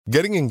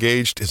Getting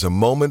engaged is a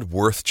moment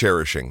worth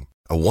cherishing.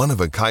 A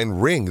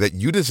one-of-a-kind ring that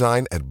you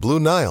design at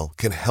Blue Nile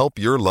can help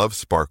your love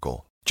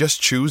sparkle.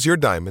 Just choose your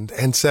diamond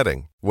and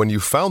setting. When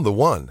you've found the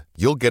one,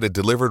 you'll get it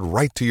delivered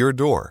right to your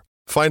door.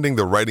 Finding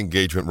the right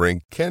engagement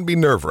ring can be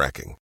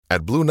nerve-wracking.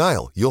 At Blue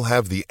Nile, you'll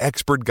have the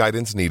expert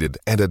guidance needed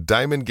and a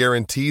diamond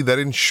guarantee that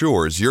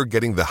ensures you're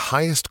getting the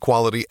highest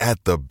quality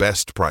at the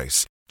best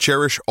price.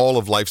 Cherish all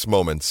of life's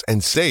moments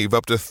and save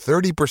up to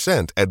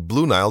 30% at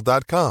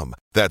BlueNile.com.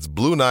 That's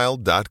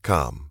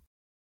BlueNile.com.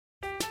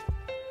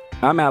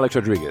 I'm Alex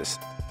Rodriguez.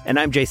 And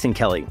I'm Jason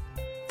Kelly.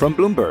 From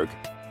Bloomberg,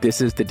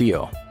 this is The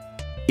Deal.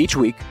 Each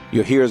week,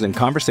 you'll hear us in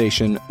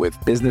conversation with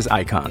business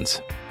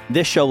icons.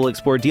 This show will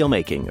explore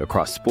deal-making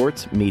across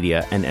sports,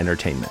 media, and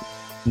entertainment.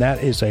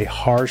 That is a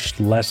harsh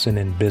lesson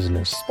in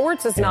business.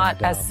 Sports is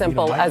not as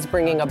simple as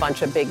bringing a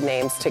bunch of big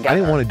names together. I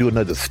didn't want to do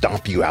another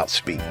stomp you out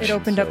speech. It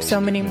opened up so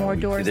many more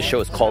doors. The show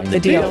is called The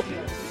Deal.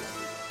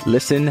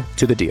 Listen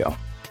to The Deal.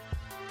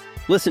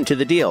 Listen to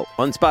The Deal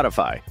on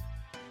Spotify.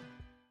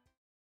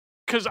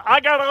 Because I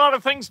got a lot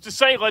of things to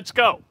say. Let's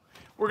go.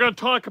 We're going to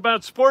talk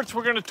about sports.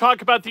 We're going to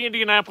talk about the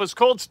Indianapolis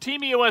Colts.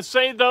 Team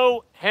USA,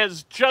 though,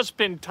 has just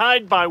been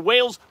tied by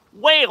Wales.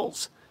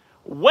 Wales.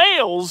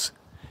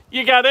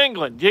 You got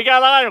England, you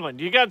got Ireland,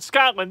 you got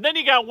Scotland, then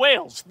you got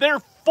Wales. They're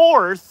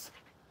fourth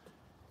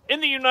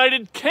in the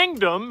United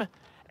Kingdom,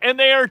 and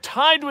they are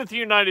tied with the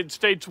United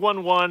States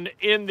 1-1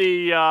 in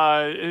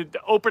the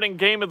opening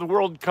game of the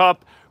World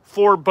Cup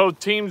for both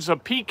teams. A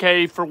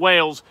PK for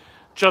Wales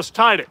just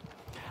tied it.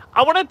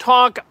 I want to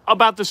talk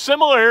about the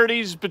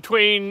similarities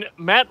between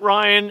Matt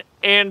Ryan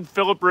and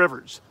Philip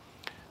Rivers.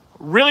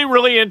 Really,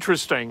 really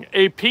interesting.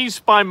 A piece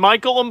by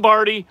Michael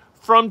Lombardi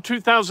from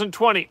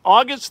 2020,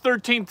 August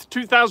 13th,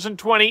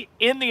 2020,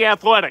 in The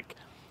Athletic.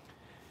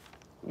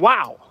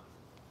 Wow.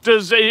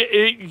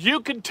 You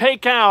could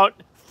take out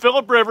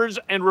Philip Rivers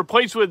and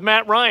replace it with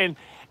Matt Ryan,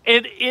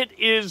 and it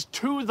is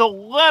to the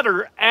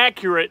letter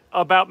accurate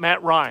about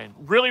Matt Ryan.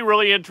 Really,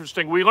 really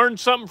interesting. We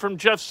learned something from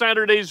Jeff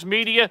Saturday's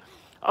media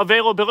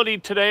availability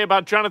today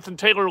about Jonathan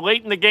Taylor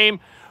late in the game.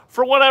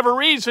 For whatever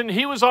reason,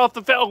 he was off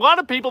the field. A lot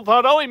of people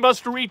thought, he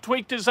must have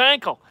retweaked his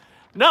ankle.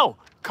 No,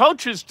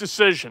 coach's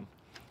decision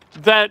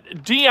that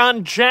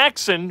Deion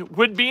Jackson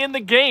would be in the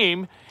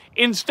game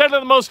instead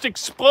of the most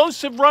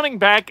explosive running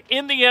back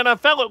in the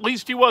NFL. At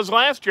least he was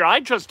last year.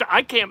 I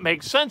can't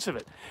make sense of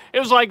it.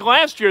 It was like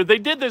last year, they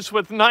did this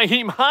with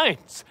Nyheim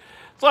Hines.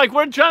 It's like,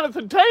 where's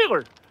Jonathan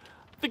Taylor?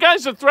 The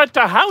guy's a threat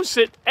to house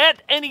it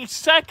at any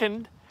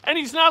second, and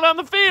he's not on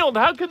the field.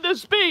 How could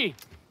this be?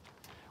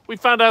 We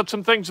found out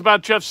some things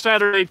about Jeff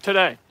Saturday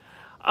today.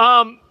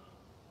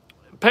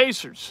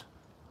 Pacers.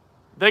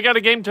 They got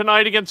a game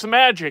tonight against the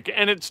Magic,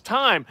 and it's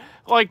time.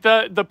 Like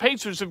the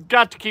Pacers have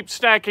got to keep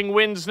stacking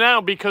wins now,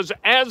 because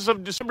as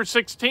of December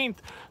 16th,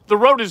 the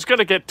road is going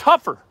to get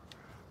tougher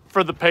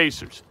for the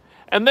Pacers.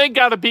 And they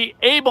got to be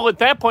able at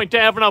that point to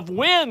have enough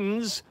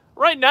wins.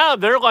 Right now,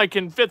 they're like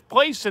in fifth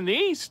place in the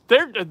East.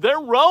 They're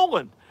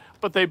rolling,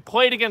 but they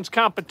played against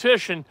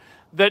competition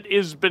that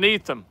is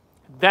beneath them.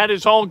 That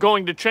is all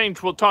going to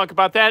change. We'll talk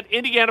about that.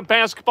 Indiana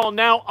basketball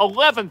now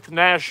 11th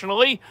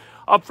nationally,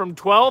 up from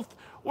 12th.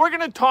 We're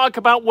going to talk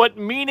about what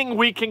meaning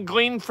we can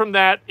glean from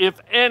that, if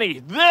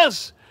any.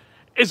 This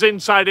is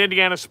Inside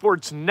Indiana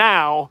Sports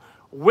Now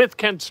with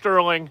Kent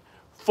Sterling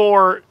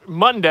for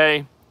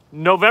Monday,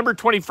 November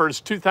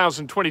 21st,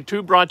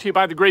 2022, brought to you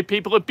by the great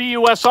people at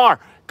BUSR.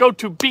 Go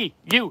to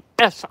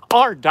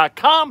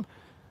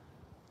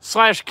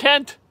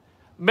BUSR.com/Kent.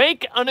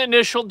 Make an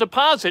initial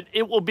deposit.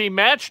 It will be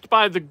matched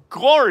by the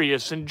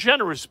glorious and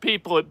generous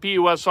people at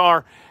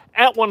BUSR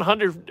at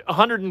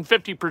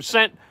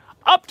 150%.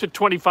 Up to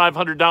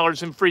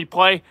 $2,500 in free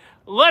play.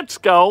 Let's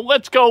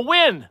go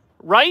win,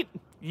 right?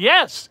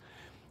 Yes.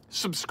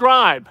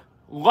 Subscribe,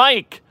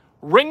 like,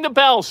 ring the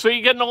bell so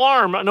you get an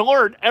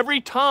alert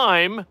every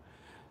time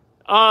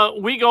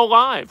we go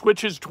live,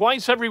 which is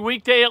twice every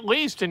weekday at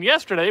least. And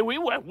yesterday we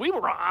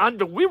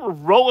were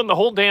rolling the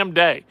whole damn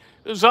day.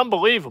 It was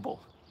unbelievable.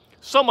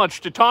 So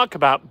much to talk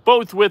about,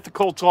 both with the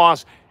Colts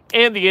loss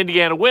and the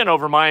Indiana win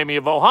over Miami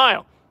of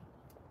Ohio.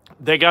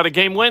 They got a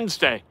game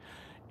Wednesday.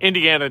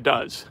 Indiana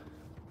does.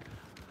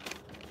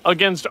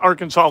 Against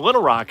Arkansas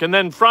Little Rock. And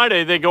then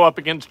Friday they go up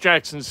against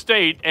Jackson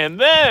State. And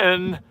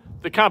then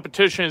the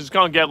competition is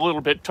going to get a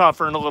little bit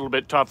tougher and a little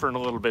bit tougher and a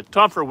little bit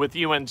tougher, with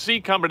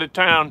UNC coming to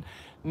town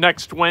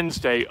next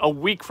Wednesday, a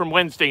week from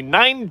Wednesday,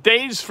 9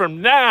 days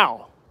from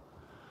now.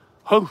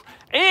 Oh,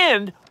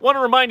 and want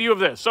to remind you of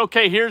this.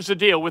 Okay, here's the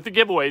deal with the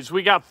giveaways.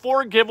 We got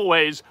 4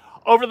 giveaways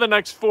over the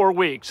next 4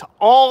 weeks,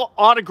 all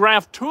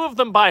autographed, 2 of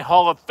them by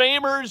Hall of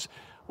Famers.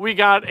 We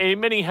got a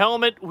mini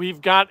helmet.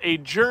 We've got a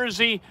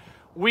jersey.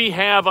 We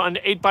have an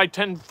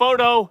 8x10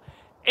 photo,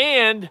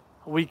 and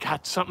we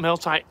got something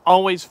else. I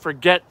always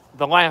forget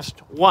the last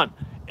one.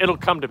 It'll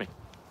come to me.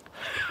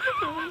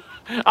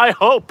 I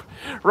hope,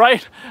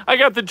 right? I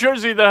got the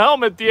jersey, the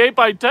helmet, the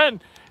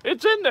 8x10.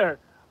 It's in there.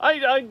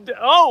 And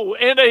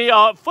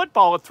a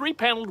football, a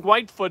 3-paneled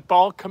white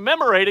football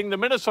commemorating the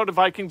Minnesota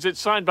Vikings. It's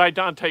signed by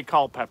Dante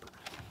Culpepper.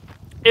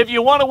 if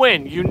you want to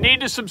win, you need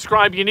to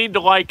subscribe, you need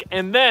to like,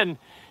 and then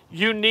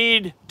you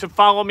need to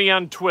follow me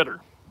on Twitter.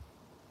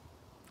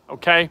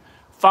 Okay?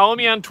 Follow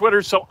me on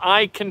Twitter so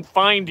I can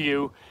find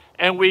you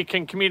and we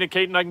can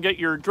communicate and I can get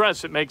your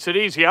address. It makes it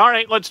easy. All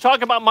right, let's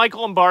talk about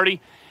Michael Lombardi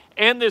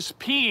and this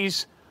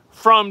piece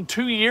from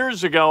 2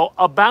 years ago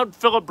about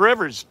Philip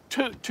Rivers,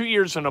 2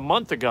 years and a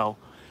month ago,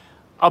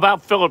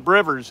 about Philip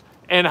Rivers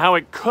and how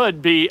it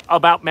could be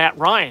about Matt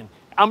Ryan.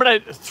 I'm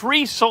going to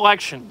 3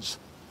 selections,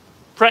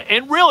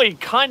 and really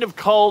kind of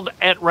called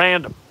at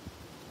random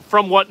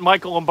from what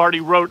Michael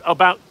Lombardi wrote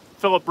about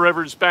Philip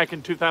Rivers back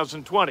in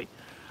 2020.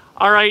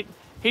 All right,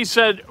 he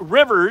said,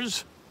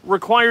 Rivers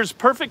requires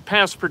perfect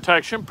pass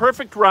protection,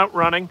 perfect route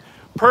running,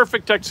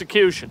 perfect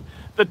execution.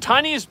 The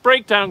tiniest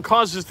breakdown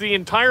causes the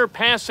entire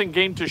passing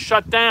game to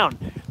shut down.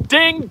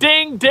 Ding,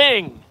 ding,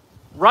 ding.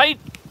 Right?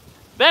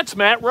 That's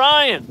Matt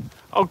Ryan.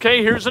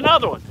 Okay, here's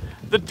another one.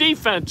 The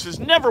defense is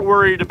never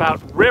worried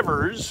about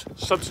Rivers,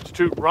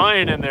 substitute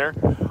Ryan in there,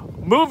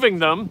 moving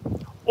them,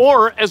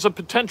 or as a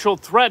potential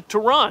threat to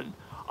run,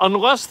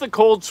 unless the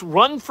Colts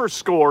run for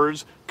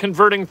scores.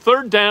 Converting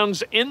third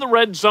downs in the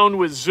red zone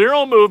with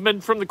zero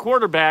movement from the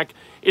quarterback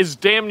is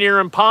damn near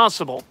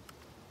impossible.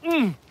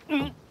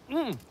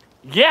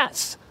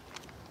 Yes.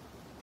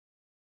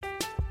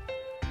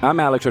 I'm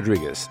Alex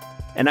Rodriguez.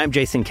 And I'm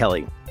Jason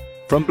Kelly.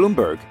 From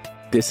Bloomberg,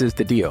 this is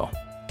The Deal.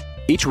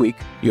 Each week,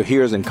 you'll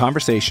hear us in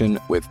conversation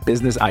with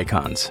business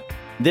icons.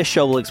 This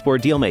show will explore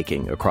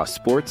deal-making across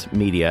sports,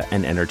 media,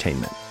 and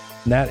entertainment.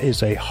 That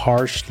is a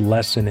harsh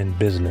lesson in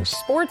business.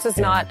 Sports is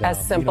not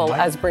as simple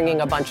as bringing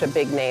a bunch of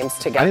big names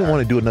together. I didn't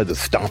want to do another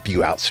stomp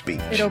you out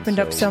speech. It opened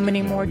up so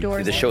many more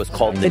doors. The show is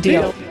called The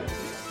Deal.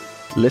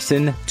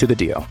 Listen to The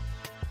Deal.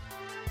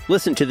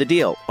 Listen to The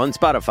Deal on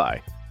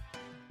Spotify.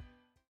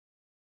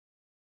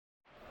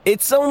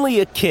 It's only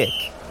a kick.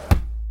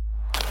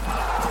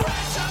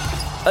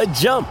 A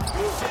jump.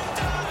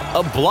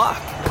 A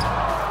block.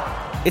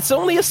 It's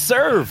only a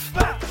serve.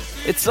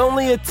 It's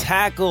only a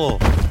tackle.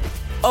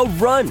 A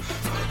run.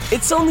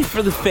 It's only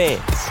for the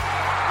fans.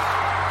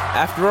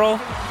 After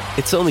all,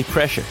 it's only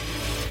pressure.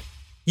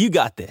 You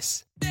got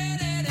this.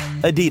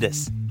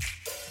 Adidas.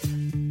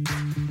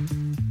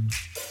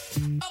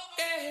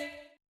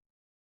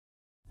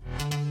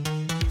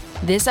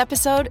 This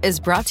episode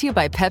is brought to you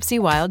by Pepsi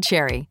Wild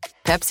Cherry.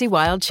 Pepsi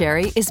Wild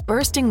Cherry is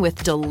bursting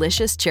with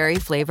delicious cherry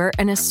flavor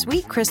and a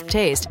sweet, crisp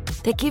taste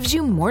that gives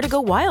you more to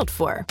go wild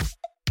for.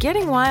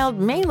 Getting wild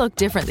may look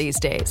different these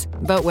days,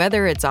 but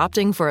whether it's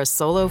opting for a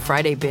solo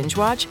Friday binge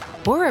watch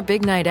or a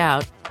big night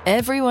out,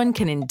 everyone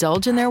can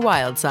indulge in their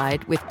wild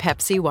side with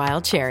Pepsi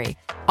Wild Cherry.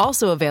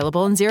 Also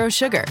available in Zero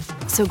Sugar.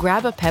 So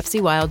grab a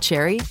Pepsi Wild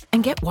Cherry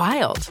and get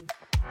wild.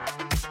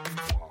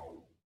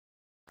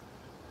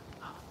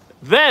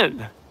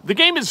 Then, the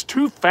game is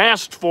too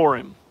fast for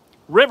him.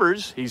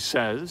 Rivers, he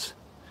says,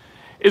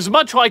 is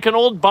much like an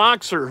old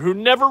boxer who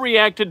never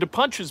reacted to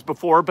punches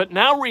before, but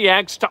now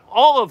reacts to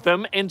all of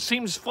them and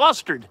seems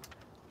flustered.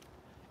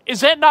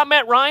 Is that not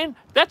Matt Ryan?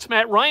 That's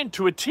Matt Ryan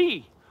to a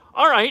T.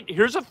 All right,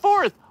 here's a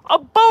fourth, a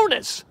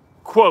bonus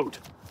quote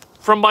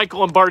from Michael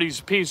Lombardi's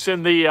piece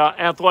in The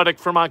Athletic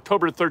from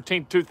October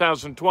 13,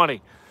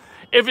 2020.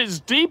 If his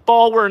deep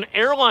ball were an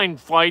airline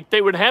flight,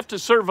 they would have to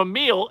serve a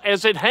meal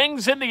as it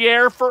hangs in the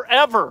air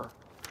forever.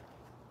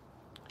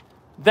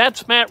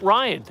 That's Matt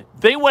Ryan.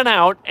 They went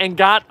out and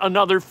got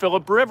another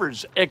Philip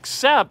Rivers,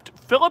 except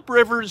Philip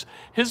Rivers,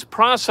 his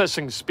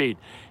processing speed.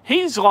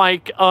 He's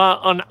like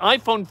an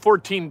iPhone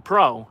 14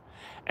 Pro,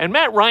 and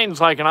Matt Ryan's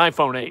like an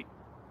iPhone 8,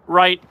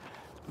 right?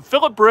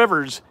 Philip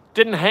Rivers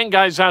didn't hang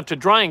guys out to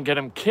dry and get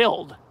him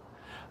killed.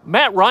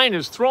 Matt Ryan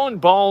is throwing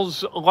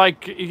balls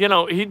like,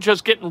 he's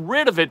just getting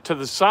rid of it to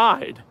the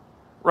side,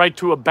 right,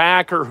 to a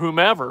back or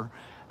whomever,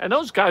 and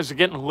those guys are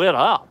getting lit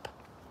up.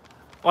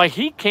 Like,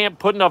 he can't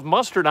put enough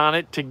mustard on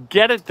it to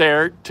get it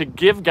there to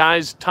give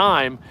guys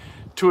time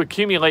to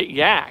accumulate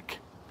yak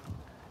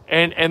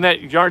and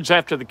that yards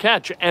after the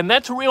catch. And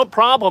that's a real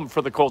problem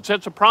for the Colts.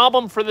 That's a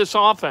problem for this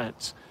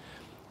offense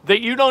that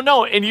you don't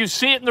know. And you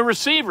see it in the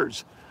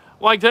receivers.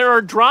 Like, there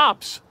are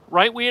drops,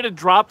 right? We had a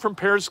drop from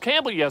Paris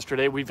Campbell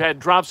yesterday. We've had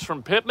drops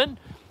from Pittman.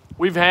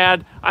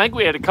 I think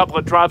we had a couple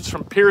of drops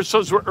from Pierce.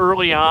 Those were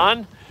early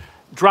on.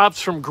 Drops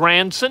from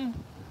Granson,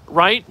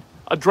 right?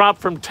 A drop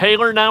from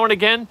Taylor now and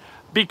again.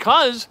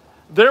 Because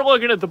they're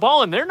looking at the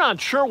ball and they're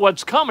not sure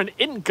what's coming. It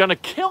isn't going to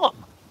kill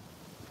them.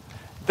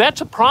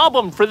 That's a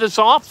problem for this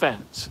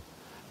offense.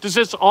 Does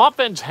this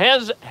offense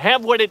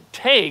have what it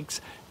takes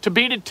to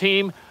beat a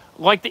team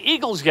like the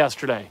Eagles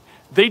yesterday?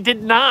 They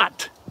did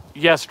not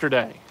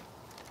yesterday.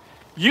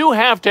 You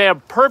have to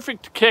have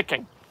perfect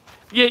kicking.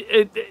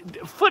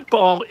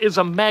 Football is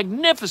a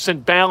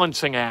magnificent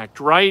balancing act,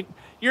 right?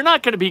 You're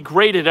not going to be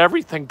great at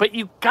everything, but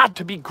you've got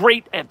to be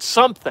great at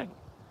something.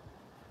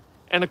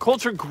 And the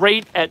Colts are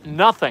great at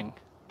nothing.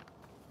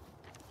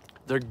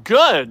 They're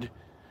good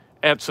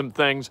at some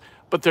things,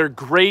 but they're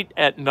great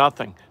at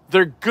nothing.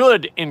 They're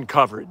good in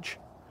coverage.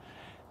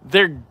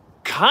 They're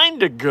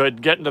kind of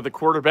good getting to the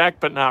quarterback,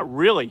 but not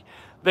really.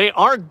 They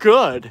are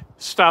good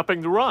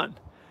stopping the run.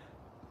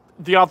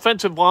 the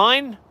offensive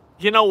line,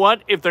 you know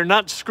what? If they're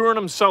not screwing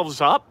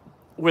themselves up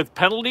with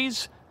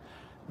penalties,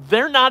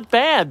 they're not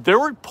bad. There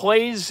were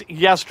plays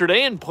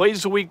yesterday and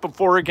plays the week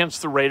before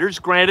against the Raiders.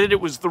 Granted, it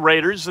was the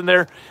Raiders and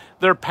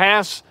their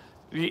pass,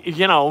 trying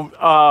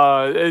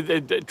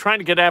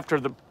to get after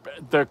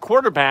the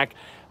quarterback,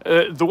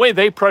 the way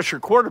they pressure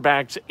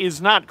quarterbacks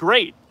is not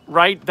great,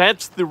 right?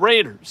 That's the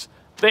Raiders.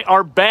 They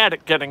are bad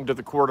at getting to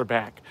the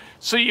quarterback.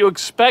 So you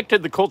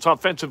expected the Colts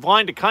offensive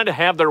line to kind of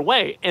have their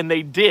way, and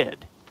they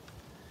did.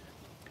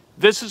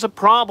 This is a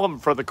problem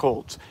for the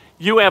Colts.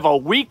 You have a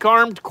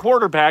weak-armed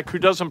quarterback who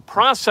doesn't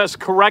process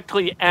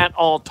correctly at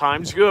all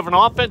times. You have an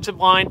offensive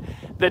line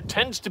that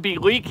tends to be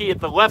leaky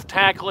at the left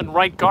tackle and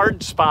right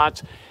guard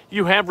spots.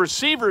 You have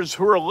receivers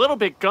who are a little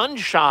bit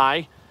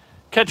gun-shy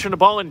catching the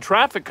ball in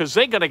traffic because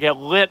they're going to get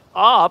lit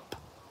up.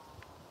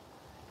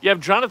 You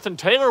have Jonathan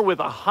Taylor with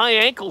a high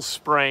ankle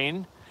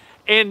sprain,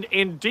 and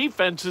in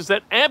defenses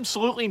that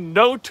absolutely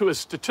know to a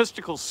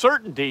statistical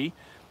certainty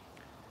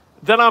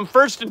that on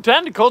 1st and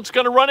 10, the Colts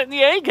going to run it in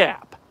the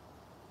A-gap,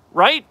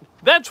 right?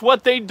 That's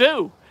what they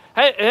do.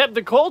 Have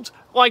the Colts,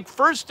 like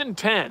 1st and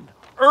 10,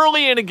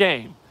 early in a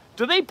game,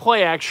 do they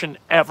play action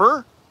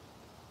ever?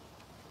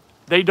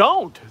 They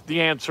don't,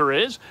 the answer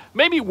is.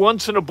 Maybe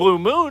once in a blue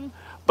moon,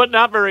 but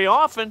not very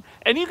often.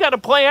 And you got to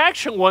play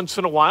action once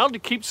in a while to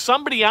keep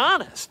somebody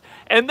honest.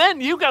 And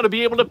then you got to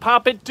be able to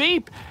pop it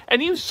deep.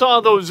 And you saw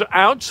those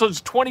outs,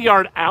 those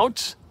 20-yard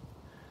outs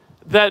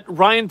that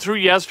Ryan threw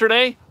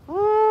yesterday.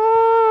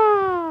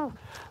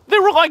 They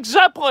were like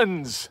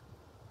Zeppelins,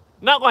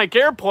 not like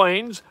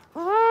airplanes.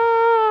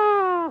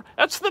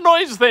 That's the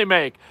noise they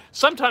make.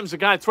 Sometimes the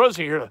guy throws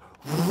and you hear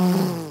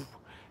the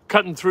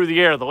cutting through the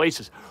air, the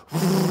laces.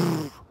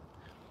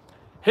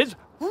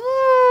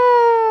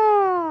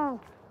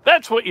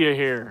 That's what you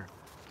hear.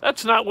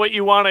 That's not what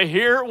you want to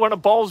hear when a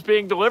ball's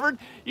being delivered.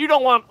 You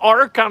don't want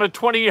arc on a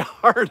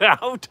 20-yard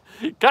out.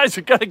 Guys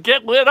are going to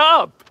get lit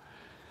up.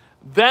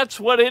 That's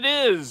what it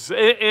is,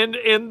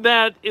 and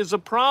that is a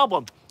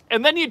problem.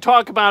 And then you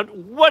talk about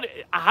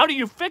how do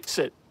you fix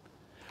it?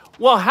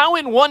 Well, how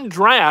in one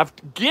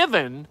draft,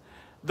 given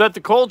that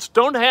the Colts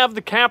don't have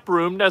the cap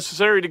room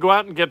necessary to go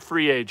out and get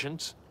free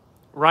agents,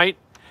 right?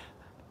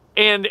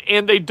 And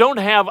they don't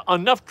have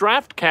enough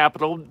draft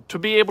capital to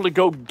be able to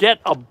go get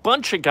a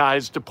bunch of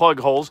guys to plug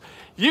holes.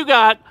 You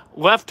got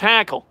left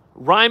tackle,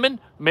 Ryman,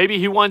 maybe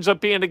he winds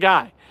up being a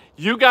guy.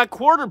 You got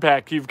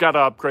quarterback, you've got to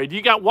upgrade.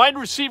 You got wide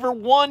receiver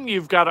 1,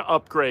 you've got to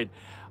upgrade.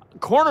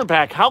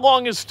 Cornerback, how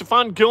long is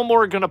Stephon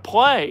Gilmore going to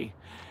play?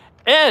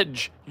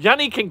 Edge,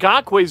 Yannick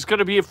Ngakoue is going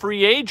to be a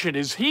free agent.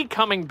 Is he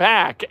coming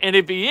back? And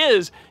if he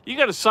is, you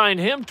got to sign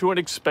him to an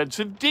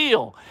expensive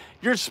deal.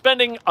 You're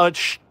spending a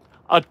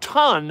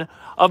ton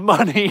of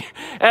money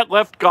at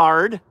left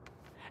guard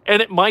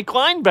and at Mike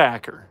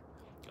linebacker.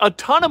 A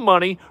ton of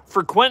money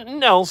for Quentin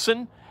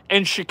Nelson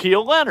and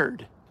Shaquille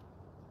Leonard.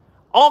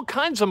 All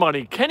kinds of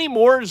money. Kenny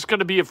Moore is going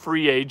to be a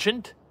free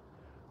agent,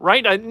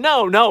 right?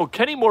 No.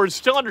 Kenny Moore is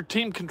still under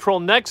team control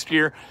next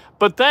year.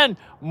 But then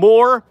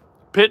Moore,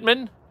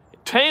 Pittman,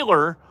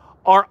 Taylor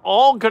are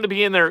all going to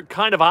be in their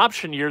kind of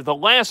option year, the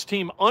last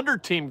team under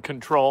team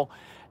control.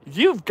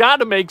 You've got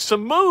to make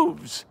some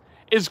moves.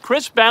 Is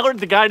Chris Ballard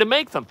the guy to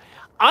make them?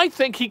 I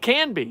think he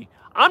can be.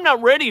 I'm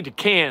not ready to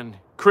can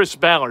Chris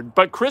Ballard,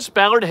 but Chris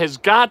Ballard has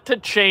got to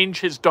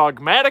change his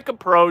dogmatic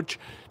approach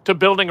to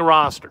building a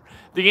roster.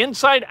 The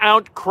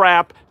inside-out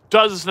crap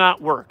does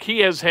not work. He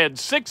has had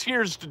 6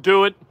 years to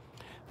do it.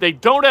 They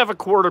don't have a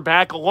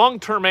quarterback, a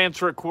long-term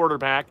answer at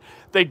quarterback.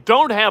 They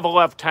don't have a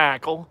left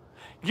tackle.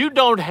 You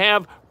don't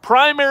have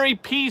primary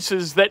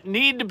pieces that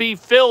need to be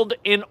filled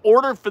in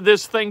order for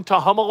this thing to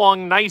hum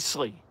along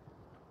nicely.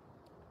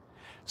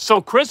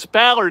 So Chris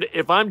Ballard,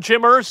 if I'm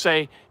Jim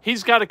Irsay,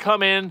 he's got to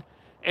come in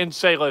and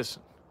say,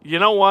 listen, you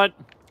know what?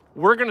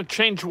 We're going to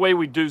change the way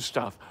we do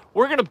stuff.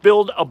 We're going to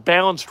build a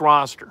balanced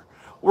roster.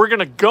 We're going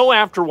to go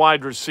after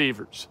wide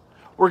receivers.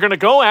 We're going to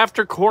go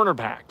after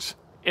cornerbacks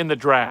in the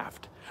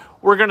draft.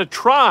 We're going to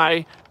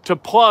try to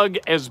plug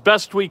as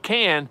best we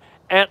can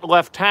at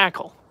left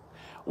tackle.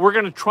 We're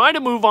going to try to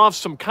move off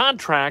some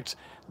contracts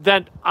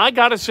that I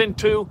got us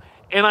into,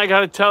 and I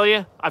got to tell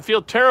you, I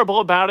feel terrible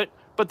about it,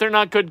 but they're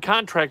not good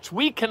contracts.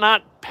 We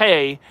cannot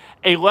pay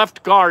a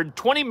left guard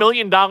 $20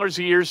 million a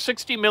year,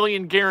 $60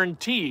 million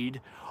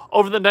guaranteed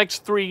over the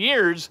next 3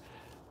 years.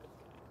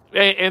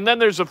 And then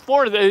there's a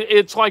floor.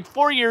 It's like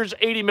 4 years,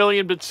 $80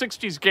 million, but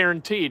 60 is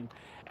guaranteed.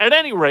 At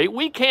any rate,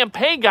 we can't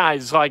pay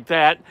guys like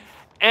that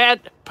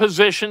at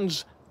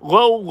positions,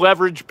 low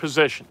leverage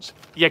positions.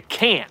 You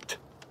can't.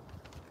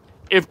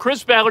 If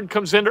Chris Ballard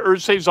comes into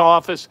Irsay's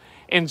office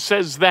and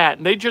says that,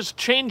 and they just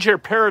change their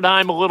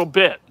paradigm a little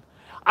bit,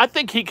 I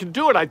think he can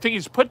do it. I think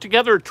he's put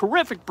together a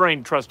terrific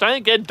brain trust. I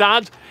think Ed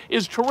Dodds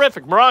is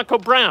terrific. Morocco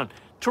Brown,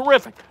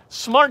 terrific.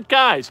 Smart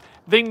guys.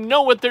 They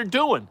know what they're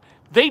doing.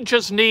 They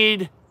just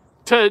need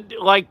to,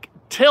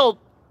 tilt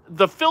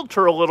the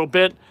filter a little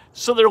bit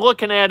so they're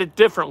looking at it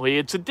differently.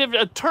 It's a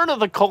turn of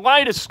the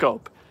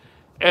kaleidoscope,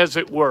 as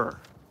it were.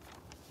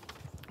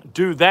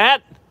 Do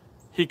that,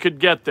 he could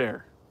get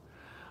there.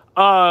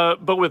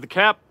 But with the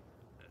cap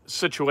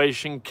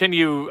situation,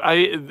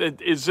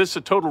 is this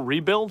a total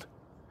rebuild?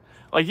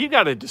 Like, you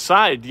got to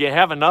decide, do you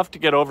have enough to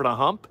get over the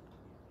hump?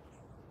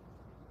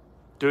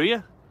 Do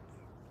you?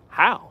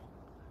 How?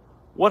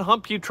 What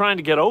hump are you trying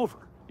to get over?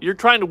 You're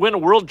trying to win a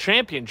world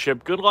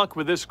championship. Good luck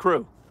with this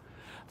crew.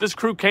 This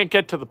crew can't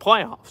get to the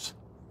playoffs.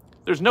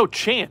 There's no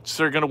chance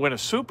they're going to win a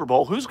Super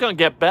Bowl. Who's going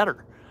to get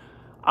better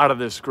out of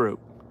this group?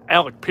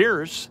 Alec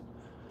Pierce,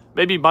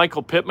 maybe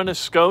Michael Pittman, a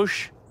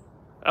skosh.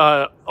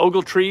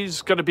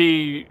 Ogletree's going to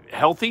be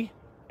healthy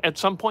at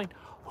some point.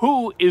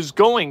 Who is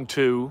going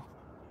to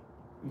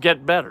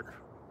get better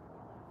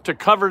to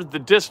cover the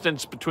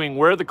distance between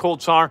where the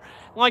Colts are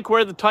and like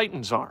where the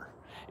Titans are?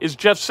 Is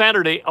Jeff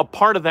Saturday a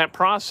part of that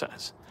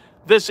process?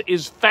 This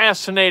is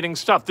fascinating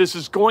stuff. This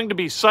is going to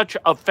be such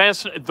a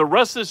the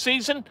rest of the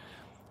season,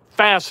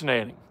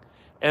 fascinating.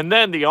 And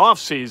then the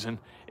offseason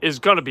is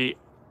going to be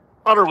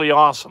utterly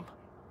awesome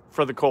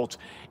for the Colts.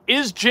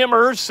 Is Jim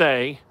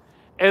Irsay,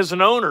 as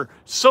an owner,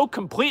 so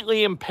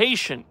completely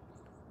impatient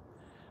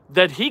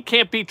that he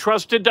can't be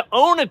trusted to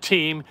own a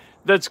team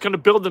that's going to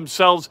build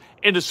themselves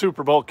into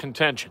Super Bowl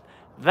contention?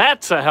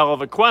 That's a hell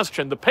of a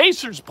question. The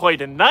Pacers play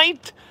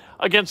tonight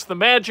against the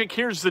Magic.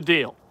 Here's the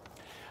deal.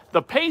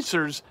 The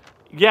Pacers,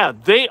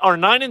 they are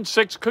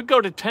 9-6, could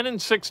go to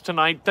 10-6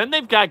 tonight. Then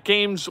they've got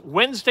games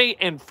Wednesday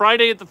and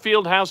Friday at the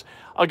Fieldhouse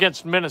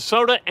against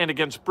Minnesota and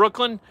against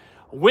Brooklyn.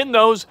 Win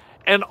those,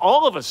 and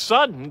all of a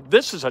sudden,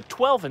 this is a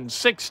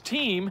 12-6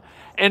 team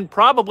and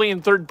probably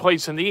in third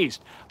place in the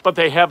East. But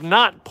they have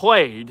not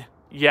played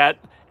yet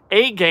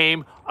a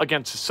game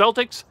against the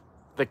Celtics,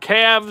 the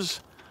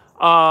Cavs,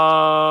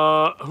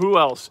 who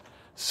else?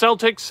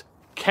 Celtics,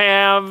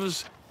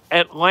 Cavs,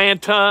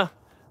 Atlanta,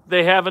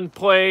 they haven't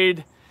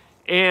played,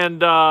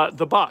 and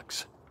the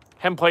Bucks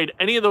haven't played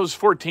any of those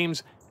four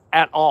teams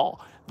at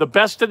all. The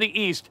best of the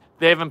East,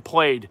 they haven't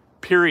played,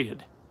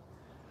 period.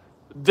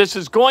 This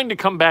is going to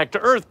come back to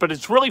earth, but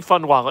it's really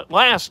fun while it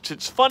lasts.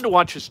 It's fun to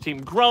watch this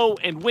team grow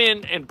and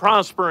win and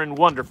prosper and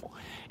wonderful.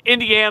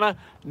 Indiana,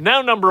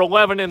 now number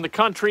 11 in the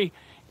country.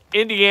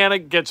 Indiana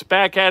gets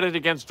back at it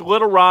against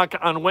Little Rock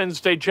on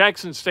Wednesday,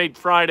 Jackson State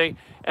Friday,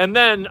 and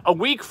then a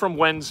week from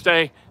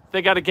Wednesday,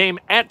 they got a game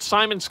at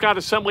Simon Scott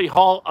Assembly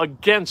Hall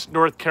against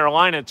North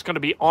Carolina. It's going to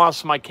be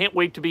awesome. I can't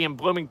wait to be in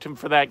Bloomington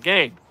for that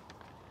game.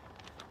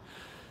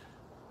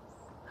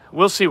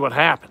 We'll see what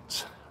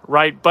happens,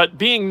 right? But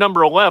being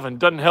number 11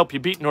 doesn't help you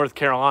beat North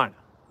Carolina.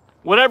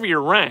 Whatever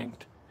you're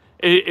ranked,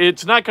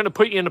 it's not going to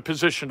put you in a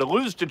position to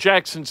lose to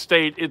Jackson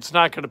State. It's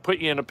not going to put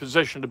you in a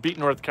position to beat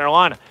North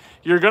Carolina.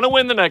 You're going to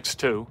win the next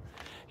two.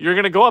 You're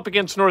going to go up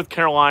against North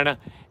Carolina,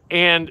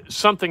 and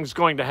something's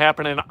going to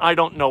happen, and I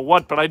don't know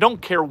what, but I don't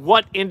care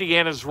what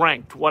Indiana's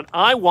ranked. What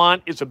I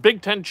want is a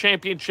Big Ten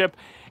championship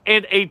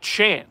and a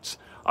chance,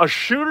 a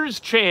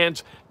shooter's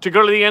chance to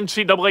go to the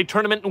NCAA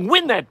tournament and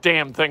win that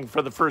damn thing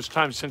for the first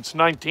time since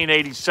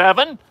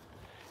 1987.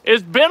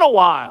 It's been a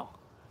while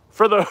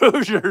for the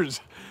Hoosiers.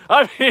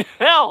 I mean,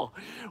 hell,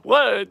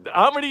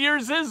 how many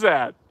years is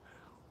that?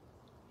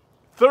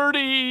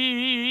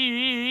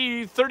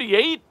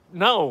 38?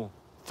 No,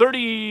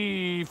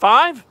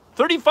 35?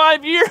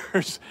 35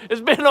 years.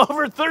 It's been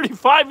over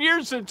 35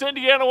 years since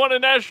Indiana won a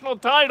national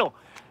title.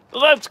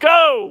 Let's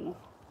go.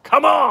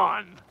 Come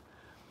on.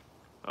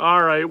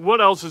 All right,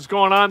 what else is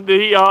going on?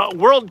 The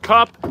World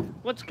Cup.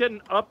 Let's get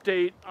an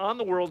update on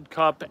the World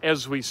Cup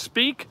as we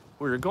speak.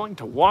 We're going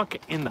to walk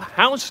in the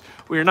house.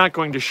 We are not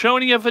going to show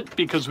any of it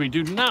because we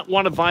do not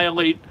want to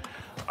violate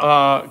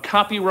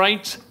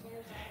copyrights.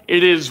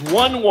 It is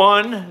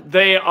 1-1.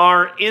 They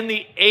are in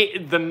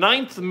the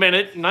ninth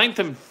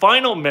and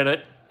final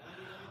minute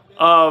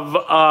of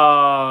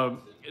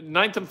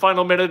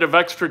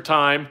extra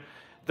time.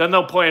 Then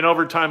they'll play in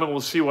overtime, and we'll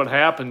see what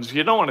happens.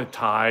 You don't want a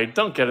tie.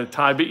 Don't get a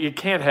tie, but you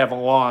can't have a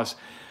loss.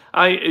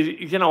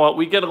 You know what?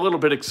 We get a little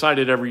bit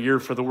excited every year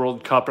for the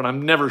World Cup, and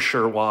I'm never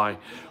sure why.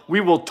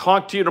 We will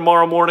talk to you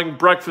tomorrow morning.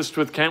 Breakfast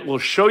with Kent will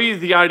show you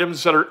the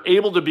items that are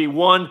able to be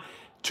won.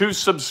 To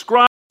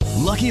subscribe.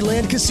 Lucky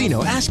Land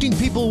Casino, asking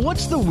people,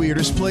 what's the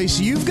weirdest place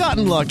you've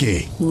gotten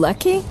lucky?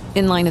 Lucky?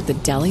 In line at the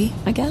deli,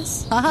 I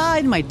guess? Aha,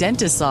 in my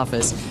dentist's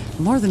office.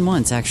 More than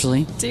once,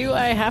 actually. Do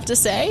I have to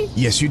say?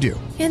 Yes, you do.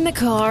 In the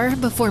car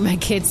before my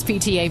kids'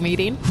 PTA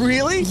meeting.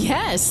 Really?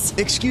 Yes.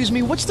 Excuse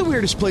me, what's the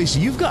weirdest place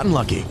you've gotten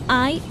lucky?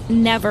 I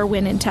never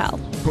win and tell.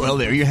 Well,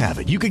 there you have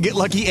it. You can get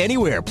lucky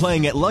anywhere,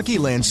 playing at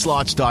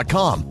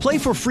LuckyLandSlots.com. Play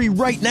for free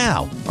right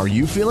now. Are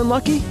you feeling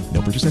lucky?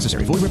 No purchase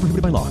necessary. Void where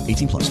prohibited by law.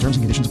 18+. Terms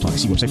and conditions apply.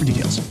 See website for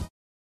details.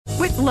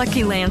 With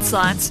Lucky Land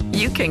Slots,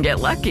 you can get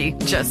lucky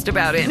just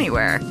about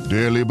anywhere.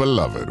 Dearly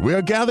beloved, we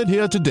are gathered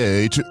here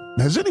today to...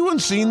 Has anyone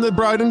seen the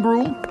bride and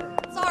groom?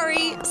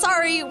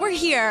 Sorry, we're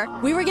here.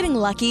 We were getting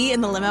lucky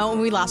in the limo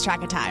and we lost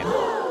track of time.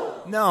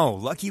 No,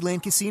 Lucky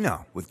Land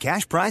Casino, with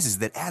cash prizes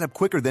that add up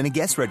quicker than a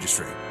guest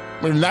registry.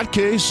 In that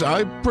case,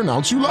 I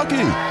pronounce you lucky.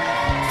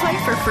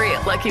 Play for free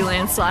at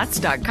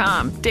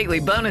LuckyLandSlots.com.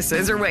 Daily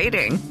bonuses are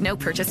waiting. No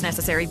purchase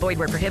necessary. Void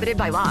where prohibited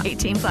by law.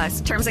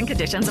 18+. Terms and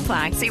conditions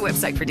apply. See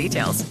website for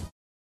details.